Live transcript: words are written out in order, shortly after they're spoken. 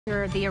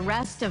After the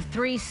arrest of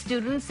 3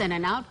 students and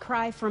an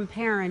outcry from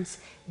parents,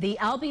 the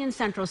Albion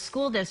Central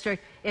School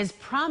District is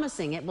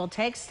promising it will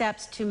take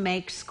steps to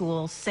make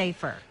schools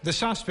safer. The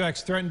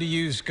suspects threatened to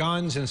use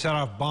guns and set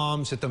off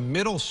bombs at the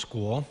middle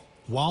school.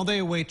 While they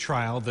await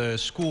trial, the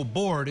school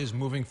board is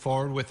moving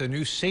forward with a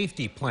new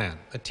safety plan.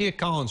 Atia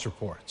Collins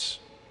reports.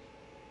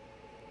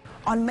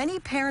 On many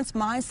parents'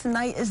 minds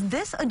tonight is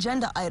this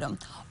agenda item.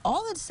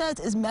 All it says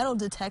is metal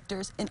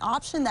detectors, an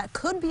option that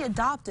could be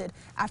adopted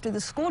after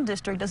the school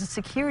district does a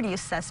security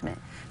assessment.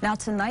 Now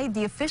tonight,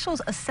 the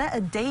officials set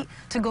a date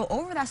to go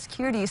over that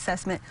security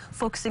assessment,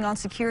 focusing on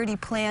security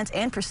plans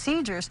and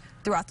procedures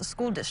throughout the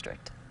school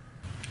district.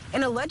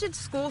 An alleged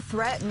school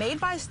threat made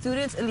by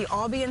students in the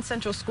Albion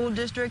Central School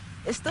District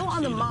is still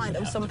on the mind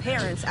of some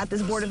parents at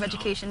this Board of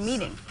Education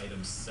meeting.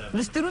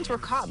 The students were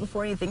caught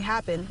before anything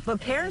happened, but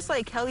parents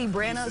like Kelly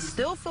Branna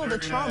still feel the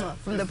trauma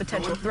from the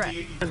potential threat.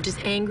 Of just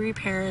angry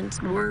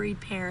parents,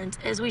 worried parents,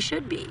 as we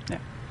should be. Yeah.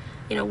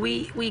 You know,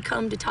 we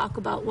come to talk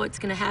about what's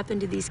going to happen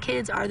to these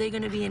kids. Are they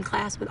going to be in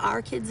class with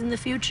our kids in the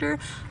future?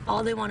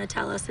 All they want to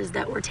tell us is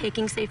that we're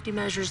taking safety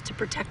measures to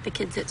protect the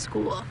kids at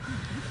school.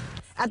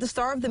 At the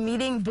start of the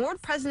meeting,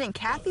 Board President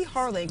Kathy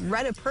Harling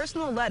read a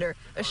personal letter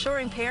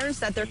assuring parents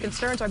that their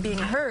concerns are being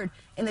heard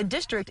and the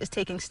district is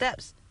taking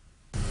steps.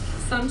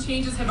 Some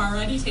changes have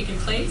already taken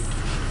place.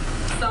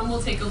 Some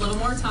will take a little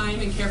more time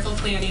and careful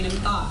planning and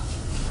thought.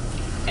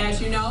 As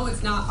you know,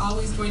 it's not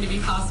always going to be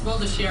possible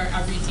to share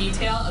every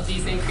detail of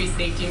these increased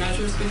safety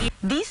measures with you.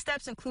 These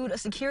steps include a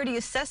security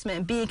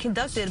assessment being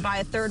conducted by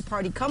a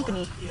third-party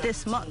company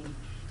this month.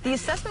 The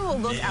assessment will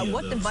look at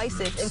what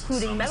devices,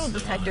 including metal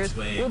detectors,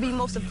 will be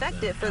most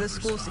effective for the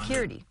school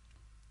security.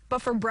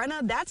 But for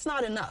Brenna, that's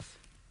not enough.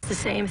 It's the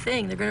same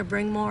thing. They're going to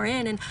bring more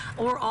in, and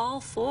we're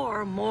all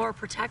for more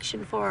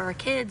protection for our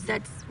kids.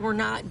 We're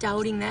not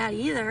doubting that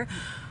either.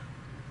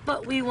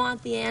 But we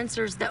want the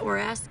answers that we're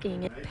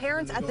asking.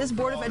 Parents at this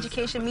Board of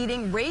Education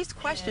meeting raised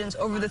questions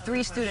over the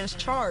 3 students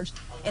charged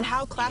and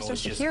how classroom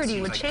security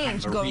would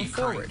change going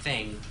forward.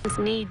 This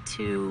need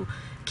to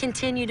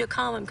continue to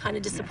come. I'm kind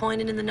of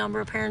disappointed in the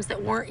number of parents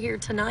that weren't here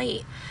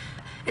tonight.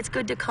 It's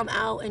good to come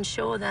out and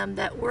show them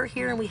that we're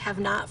here and we have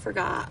not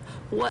forgot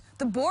what.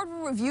 The board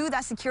will review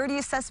that security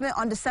assessment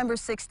on December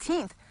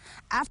 16th.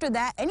 After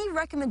that, any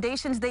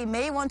recommendations they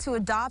may want to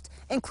adopt,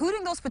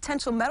 including those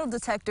potential metal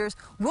detectors,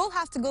 will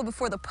have to go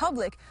before the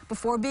public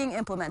before being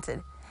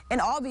implemented. In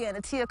Albion,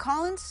 Atia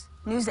Collins,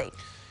 News 8.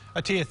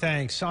 Atia,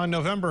 thanks. On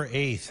November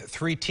 8th,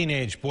 3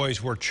 teenage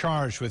boys were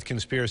charged with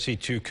conspiracy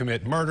to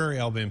commit murder.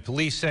 Albion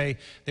police say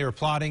they were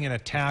plotting an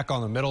attack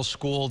on the middle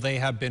school. They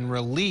have been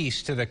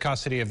released to the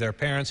custody of their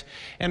parents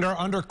and are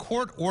under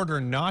court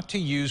order not to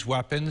use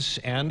weapons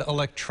and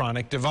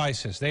electronic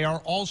devices. They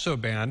are also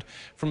banned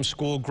from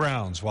school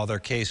grounds while their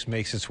case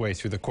makes its way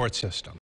through the court system.